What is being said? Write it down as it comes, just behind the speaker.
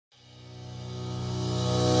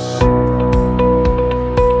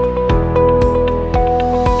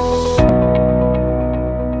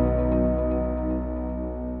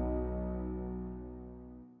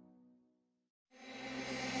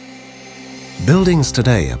Buildings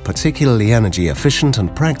today are particularly energy efficient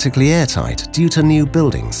and practically airtight due to new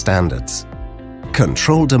building standards.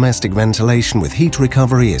 Controlled domestic ventilation with heat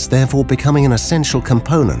recovery is therefore becoming an essential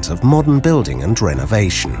component of modern building and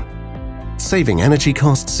renovation. Saving energy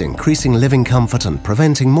costs, increasing living comfort and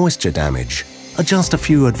preventing moisture damage are just a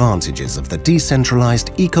few advantages of the decentralized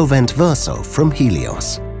EcoVent Verso from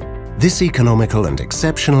Helios. This economical and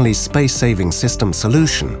exceptionally space-saving system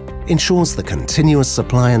solution ensures the continuous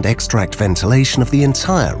supply and extract ventilation of the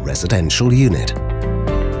entire residential unit.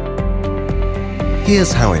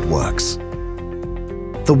 Here's how it works.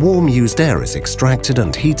 The warm used air is extracted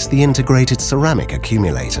and heats the integrated ceramic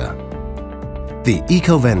accumulator. The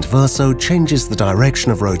EcoVent Verso changes the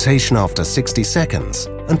direction of rotation after 60 seconds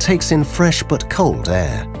and takes in fresh but cold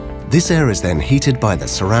air. This air is then heated by the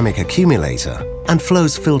ceramic accumulator and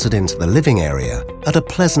flows filtered into the living area at a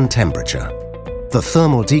pleasant temperature. The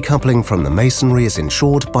thermal decoupling from the masonry is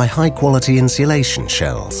ensured by high-quality insulation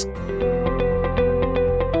shells.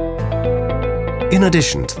 In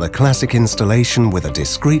addition to the classic installation with a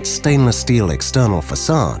discrete stainless steel external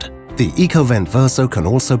facade, the EcoVent Verso can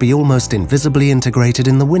also be almost invisibly integrated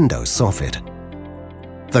in the window soffit.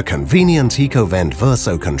 The convenient EcoVent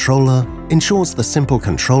Verso controller ensures the simple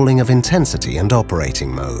controlling of intensity and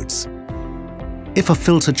operating modes. If a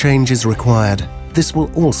filter change is required, this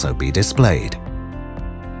will also be displayed.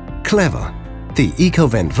 Clever! The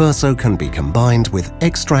EcoVent Verso can be combined with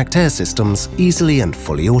extract air systems easily and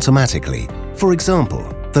fully automatically. For example,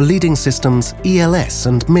 the leading systems ELS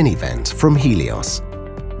and MiniVent from Helios.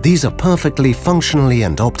 These are perfectly functionally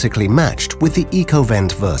and optically matched with the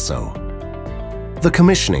EcoVent Verso. The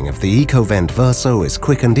commissioning of the EcoVent Verso is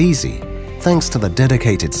quick and easy, thanks to the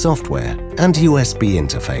dedicated software and USB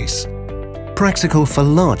interface. Practical for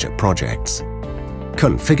larger projects.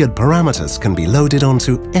 Configured parameters can be loaded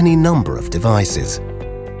onto any number of devices.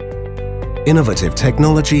 Innovative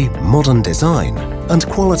technology, modern design, and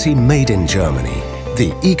quality made in Germany.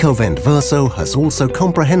 The EcoVent Verso has also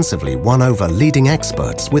comprehensively won over leading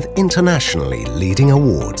experts with internationally leading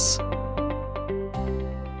awards.